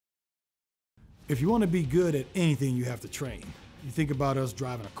If you want to be good at anything, you have to train. You think about us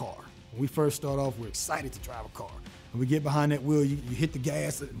driving a car. When we first start off, we're excited to drive a car. When we get behind that wheel, you hit the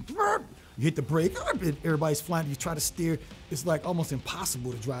gas, and you hit the brake, everybody's flying, you try to steer. It's like almost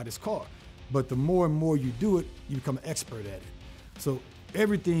impossible to drive this car. But the more and more you do it, you become an expert at it. So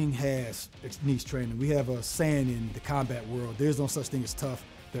everything needs training. We have a saying in the combat world, there's no such thing as tough.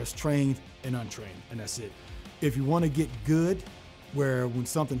 There's trained and untrained, and that's it. If you want to get good, where when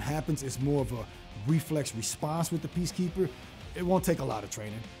something happens, it's more of a reflex response with the Peace Keyper, it won't take a lot of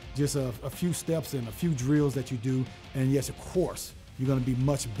training. Just a few steps and a few drills that you do, and yes, of course, you're going to be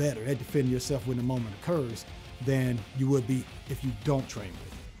much better at defending yourself when the moment occurs than you would be if you don't train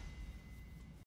with it.